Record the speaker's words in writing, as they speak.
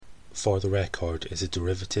For the Record is a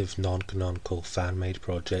derivative, non-canonical, fan-made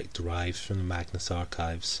project derived from the Magnus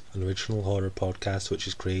Archives, an original horror podcast which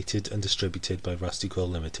is created and distributed by Rusty Quill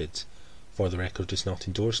Limited. For the Record is not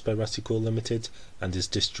endorsed by Rusty Quill Limited and is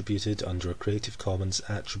distributed under a Creative Commons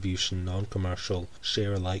Attribution Non-Commercial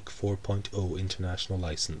Share-alike 4.0 international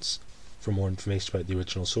license. For more information about the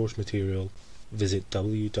original source material, visit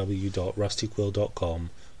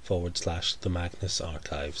www.rustyquill.com/The Magnus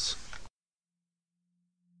Archives.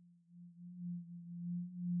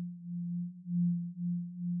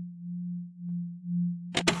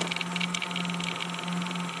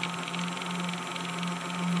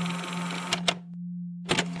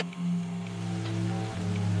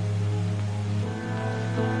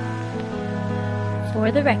 For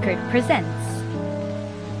the Record presents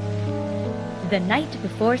The Night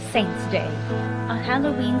Before Saints' Day, a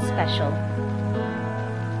Halloween special.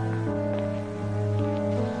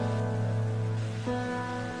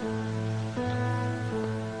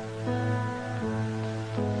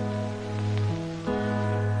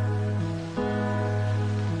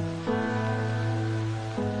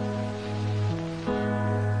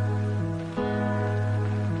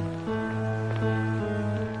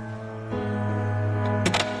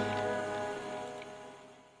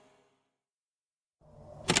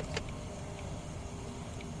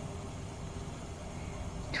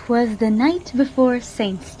 "'Twas the night before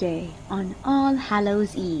Saints' Day, on All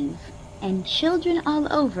Hallows' Eve, and children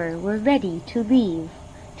all over were ready to leave,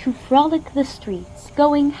 to frolic the streets,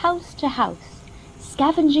 going house to house,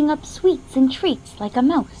 scavenging up sweets and treats like a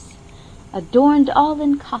mouse, adorned all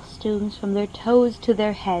in costumes from their toes to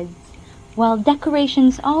their heads, while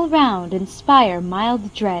decorations all round inspire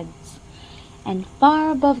mild dreads, and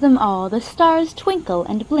far above them all the stars twinkle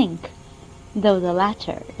and blink, though the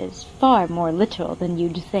latter is far more literal than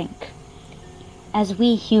you'd think. As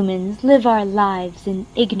we humans live our lives in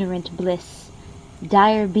ignorant bliss,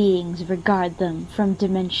 dire beings regard them from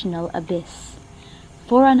dimensional abyss.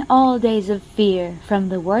 For on all days of fear, from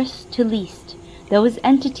the worst to least, those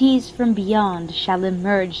entities from beyond shall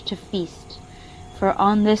emerge to feast. For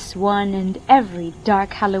on this one and every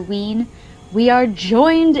dark Halloween, we are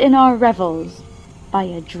joined in our revels by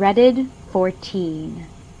a dreaded 14.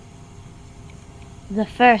 The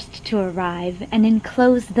first to arrive and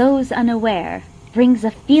enclose those unaware brings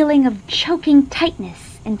a feeling of choking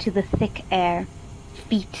tightness into the thick air.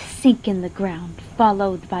 Feet sink in the ground,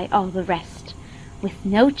 followed by all the rest. With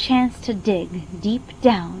no chance to dig, deep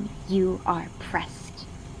down you are pressed.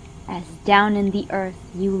 As down in the earth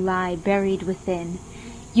you lie buried within,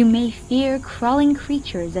 you may fear crawling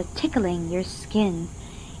creatures a-tickling your skin.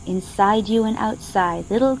 Inside you and outside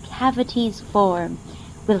little cavities form,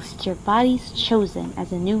 whilst your body's chosen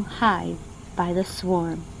as a new hive by the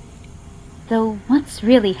swarm. Though what's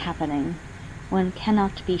really happening, one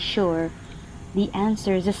cannot be sure. The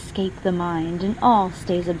answers escape the mind, and all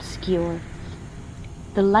stays obscure.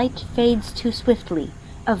 The light fades too swiftly,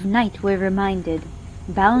 of night we're reminded.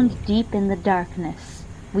 Bound deep in the darkness,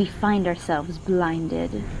 we find ourselves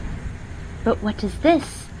blinded. But what is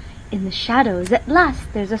this? In the shadows at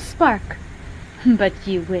last there's a spark. But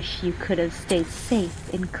you wish you could have stayed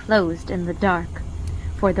safe, enclosed in the dark.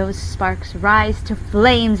 For those sparks rise to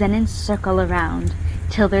flames and encircle around,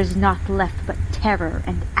 till there's naught left but terror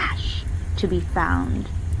and ash to be found.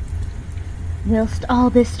 Whilst all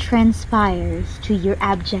this transpires, to your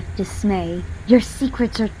abject dismay, your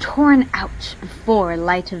secrets are torn out before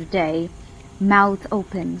light of day. Mouth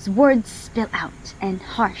opens, words spill out, and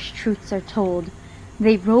harsh truths are told.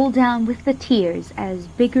 They roll down with the tears as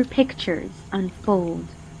bigger pictures unfold.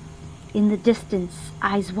 In the distance,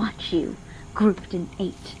 eyes watch you, grouped in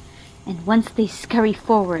 8, and once they scurry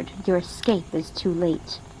forward, your escape is too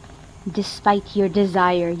late. Despite your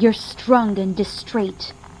desire, you're strung and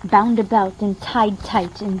distrait, bound about and tied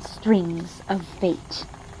tight in strings of fate.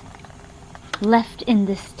 Left in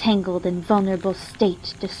this tangled and vulnerable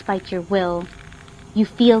state, despite your will, you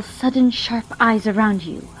feel sudden sharp eyes around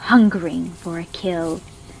you, hungering for a kill.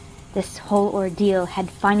 This whole ordeal had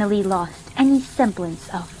finally lost any semblance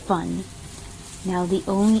of fun. Now the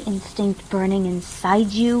only instinct burning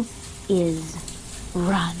inside you is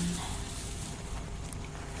run.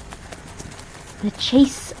 The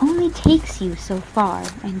chase only takes you so far,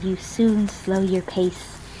 and you soon slow your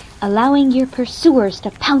pace, allowing your pursuers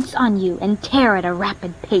to pounce on you and tear at a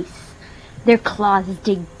rapid pace. Their claws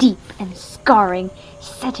dig deep and scarring,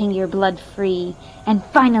 setting your blood free, and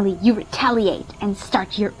finally you retaliate and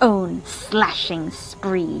start your own slashing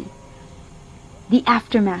spree. The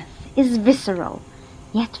aftermath is visceral,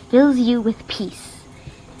 yet fills you with peace.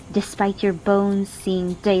 Despite your bones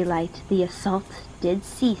seeing daylight, the assault did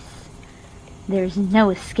cease. There's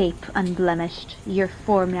no escape unblemished, your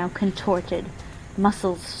form now contorted,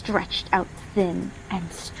 muscles stretched out thin,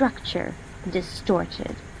 and structure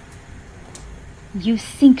distorted. You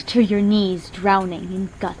sink to your knees, drowning in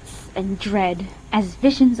guts and dread, as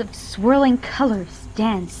visions of swirling colors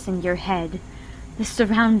dance in your head. The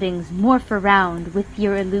surroundings morph around with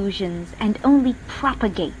your illusions and only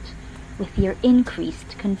propagate with your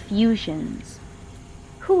increased confusions.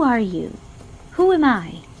 Who are you? Who am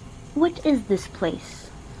I? What is this place?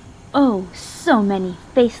 Oh, so many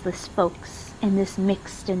faceless folks in this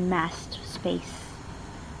mixed and massed space.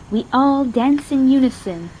 We all dance in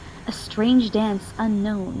unison, a strange dance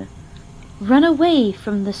unknown. Run away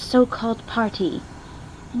from the so-called party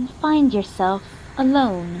and find yourself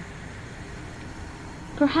alone.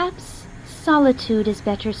 Perhaps solitude is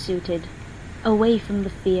better suited, away from the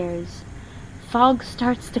fears. Fog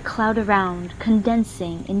starts to cloud around,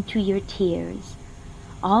 condensing into your tears.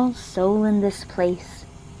 All soul in this place,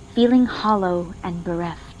 feeling hollow and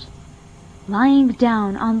bereft, lying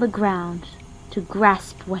down on the ground to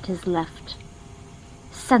grasp what is left.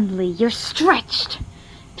 Suddenly you're stretched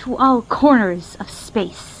to all corners of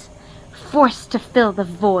space, forced to fill the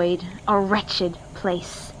void, a wretched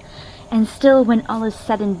place. And still, when all is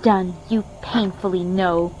said and done, you painfully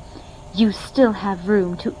know you still have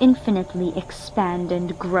room to infinitely expand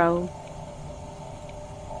and grow.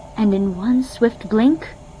 And in one swift blink,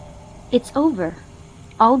 it's over,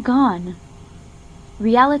 all gone.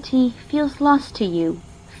 Reality feels lost to you,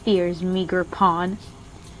 fear's meager pawn.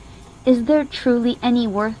 Is there truly any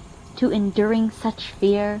worth to enduring such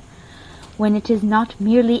fear, when it is not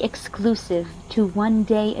merely exclusive to one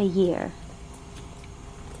day a year?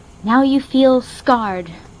 Now you feel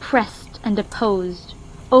scarred, pressed and opposed,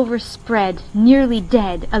 overspread, nearly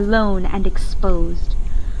dead, alone and exposed,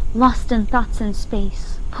 lost in thoughts and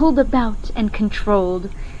space, pulled about and controlled,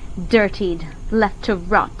 dirtied, left to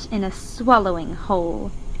rot in a swallowing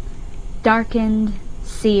hole, darkened,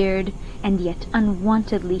 seared, and yet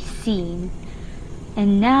unwantedly seen.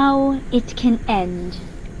 And now it can end,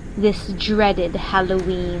 this dreaded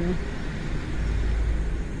Halloween.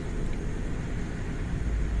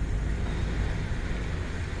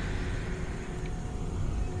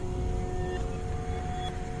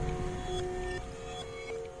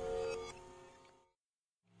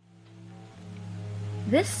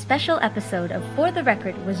 This special episode of For the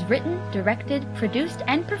Record was written, directed, produced,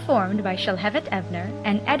 and performed by Shalhevet Evner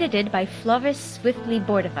and edited by Floris Swiftly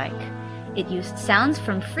Bordevike. It used sounds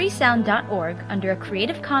from freesound.org under a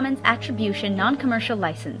Creative Commons Attribution Non-Commercial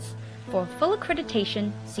License. For full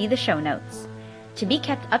accreditation, see the show notes. To be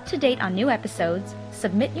kept up to date on new episodes,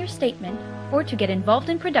 submit your statement, or to get involved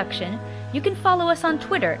in production, you can follow us on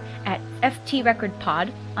Twitter at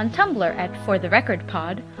FTRecordPod, on Tumblr at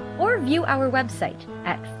ForTheRecordPod, or view our website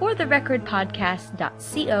at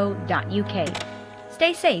fortherecordpodcast.co.uk.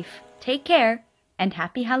 Stay safe, take care, and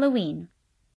happy Halloween!